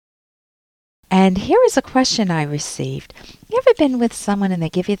And here is a question I received. You ever been with someone and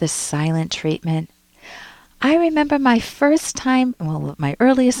they give you the silent treatment? I remember my first time, well, my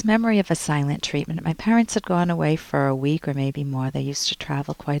earliest memory of a silent treatment. My parents had gone away for a week or maybe more. They used to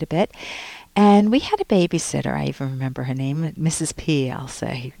travel quite a bit. And we had a babysitter. I even remember her name, Mrs. P, I'll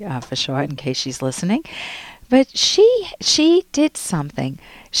say for short, in case she's listening. But she did something.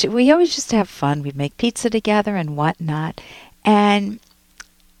 We always used to have fun. We'd make pizza together and whatnot. And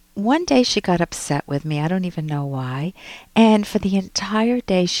one day she got upset with me. I don't even know why. And for the entire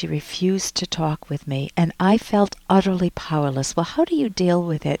day she refused to talk with me. And I felt utterly powerless. Well, how do you deal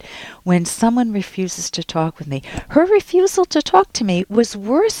with it when someone refuses to talk with me? Her refusal to talk to me was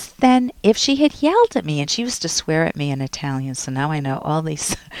worse than if she had yelled at me. And she used to swear at me in Italian. So now I know all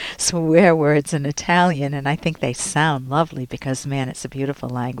these swear words in Italian. And I think they sound lovely because, man, it's a beautiful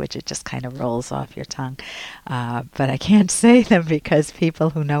language. It just kind of rolls off your tongue. But I can't say them because people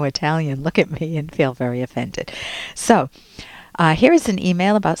who know Italian look at me and feel very offended. So, here is an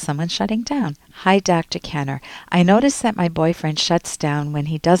email about someone shutting down. Hi, Dr. Kenner. I notice that my boyfriend shuts down when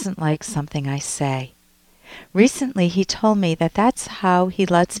he doesn't like something I say. Recently, he told me that that's how he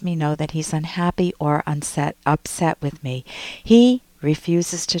lets me know that he's unhappy or upset with me. He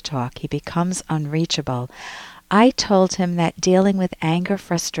refuses to talk. He becomes unreachable. I told him that dealing with anger,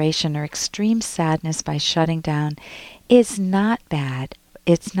 frustration, or extreme sadness by shutting down is not bad.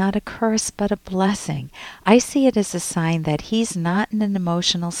 It's not a curse, but a blessing. I see it as a sign that he's not in an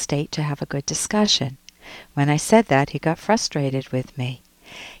emotional state to have a good discussion. When I said that, he got frustrated with me.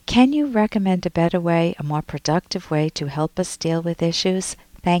 Can you recommend a better way, a more productive way to help us deal with issues?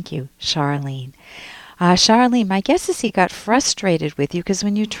 Thank you, Charlene. Charlene, my guess is he got frustrated with you because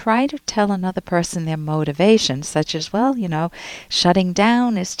when you try to tell another person their motivation, such as, well, shutting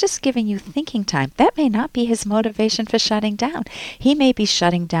down is just giving you thinking time, that may not be his motivation for shutting down. He may be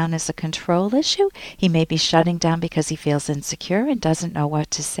shutting down as a control issue. He may be shutting down because he feels insecure and doesn't know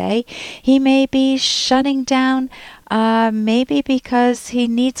what to say. He may be shutting down maybe because he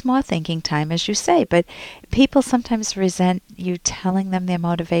needs more thinking time, as you say. But people sometimes resent you telling them their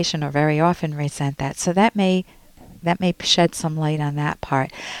motivation, or very often resent that. So that may shed some light on that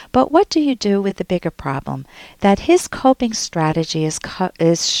part. But what do you do with the bigger problem? That his coping strategy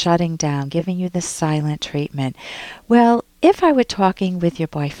is shutting down, giving you the silent treatment. Well, if I were talking with your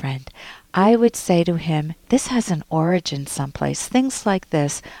boyfriend, I would say to him, this has an origin someplace. Things like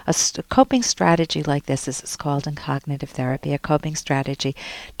this, a coping strategy like this, as it's called in cognitive therapy, a coping strategy,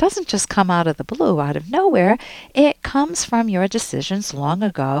 doesn't just come out of the blue, out of nowhere. It comes from your decisions long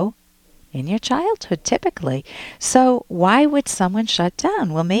ago in your childhood, typically. So why would someone shut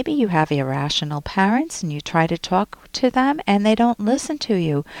down? Well, maybe you have irrational parents and you try to talk to them and they don't listen to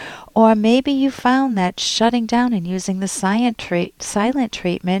you. Or maybe you found that shutting down and using the silent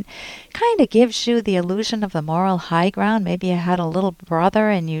treatment kind of gives you the illusion of the moral high ground. Maybe you had a little brother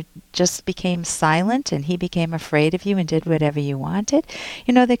and you just became silent and he became afraid of you and did whatever you wanted.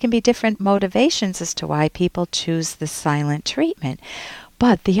 There can be different motivations as to why people choose the silent treatment.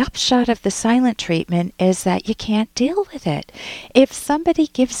 But the upshot of the silent treatment is that you can't deal with it. If somebody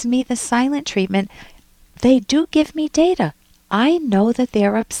gives me the silent treatment, they do give me data. I know that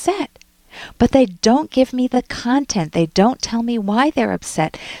they're upset. But they don't give me the content. They don't tell me why they're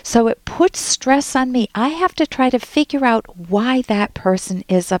upset. So it puts stress on me. I have to try to figure out why that person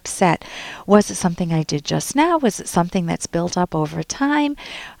is upset. Was it something I did just now? Was it something that's built up over time?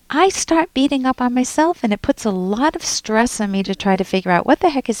 I start beating up on myself, and it puts a lot of stress on me to try to figure out what the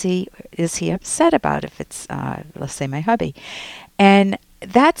heck is he upset about, if it's, let's say, my hubby. And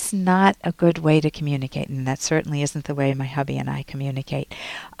that's not a good way to communicate, and that certainly isn't the way my hubby and I communicate.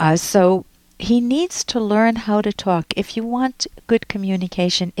 So he needs to learn how to talk. If you want good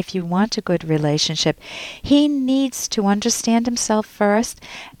communication, if you want a good relationship, he needs to understand himself first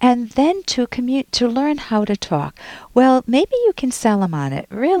and then to learn how to talk. Well, maybe you can sell him on it.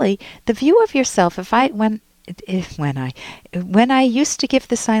 Really, the view of yourself, when I used to give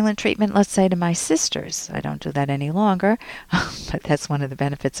the silent treatment, let's say to my sisters, I don't do that any longer, but that's one of the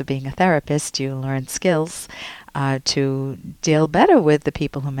benefits of being a therapist. You learn skills to deal better with the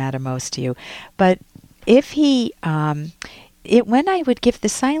people who matter most to you. But if when I would give the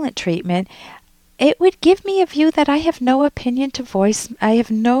silent treatment, it would give me a view that I have no opinion to voice. I have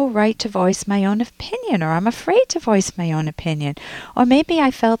no right to voice my own opinion, or I'm afraid to voice my own opinion. Or maybe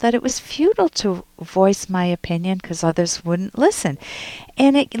I felt that it was futile to voice my opinion because others wouldn't listen.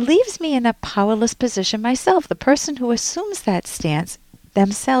 And it leaves me in a powerless position myself. The person who assumes that stance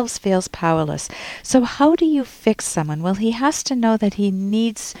themselves feels powerless. So how do you fix someone? Well, he has to know that he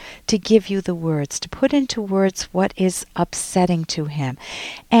needs to give you the words, to put into words what is upsetting to him.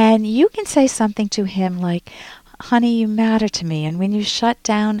 And you can say something to him like, honey, you matter to me, and when you shut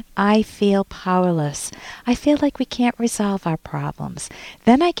down, I feel powerless. I feel like we can't resolve our problems.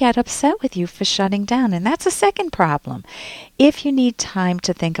 Then I get upset with you for shutting down, and that's a second problem. If you need time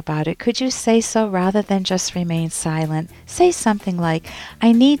to think about it, could you say so rather than just remain silent? Say something like,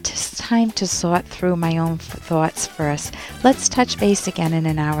 I need time to sort through my own thoughts first. Let's touch base again in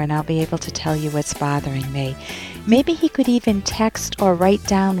an hour, and I'll be able to tell you what's bothering me. Maybe he could even text or write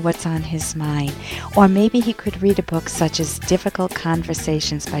down what's on his mind. Or maybe he could read a book such as Difficult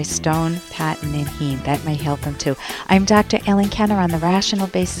Conversations by Stone, Patton, and Heen. That may help him too. I'm Dr. Ellen Kenner on the Rational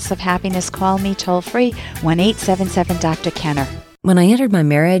Basis of Happiness. Call me toll free, 1-877-Dr. Kenner. When I entered my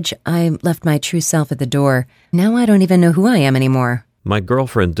marriage, I left my true self at the door. Now I don't even know who I am anymore. My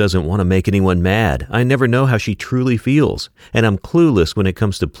girlfriend doesn't want to make anyone mad. I never know how she truly feels, and I'm clueless when it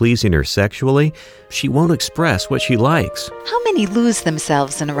comes to pleasing her sexually. She won't express what she likes. How many lose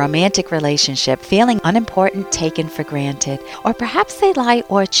themselves in a romantic relationship, feeling unimportant, taken for granted? Or perhaps they lie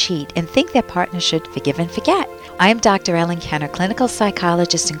or cheat and think their partner should forgive and forget. I am Dr. Ellen Kenner, clinical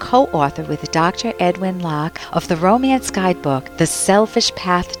psychologist and co-author with Dr. Edwin Locke of the romance guidebook, The Selfish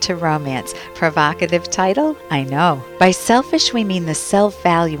Path to Romance. Provocative title? I know. By selfish, we mean the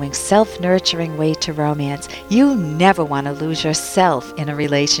self-valuing, self-nurturing way to romance. You never want to lose yourself in a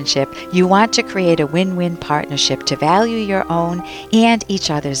relationship. You want to create a win-win partnership to value your own and each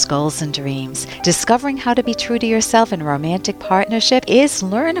other's goals and dreams. Discovering how to be true to yourself in a romantic partnership is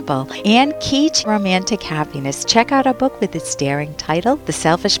learnable and key to romantic happiness. Check out our book with its daring title, The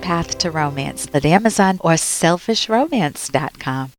Selfish Path to Romance, at Amazon or selfishromance.com.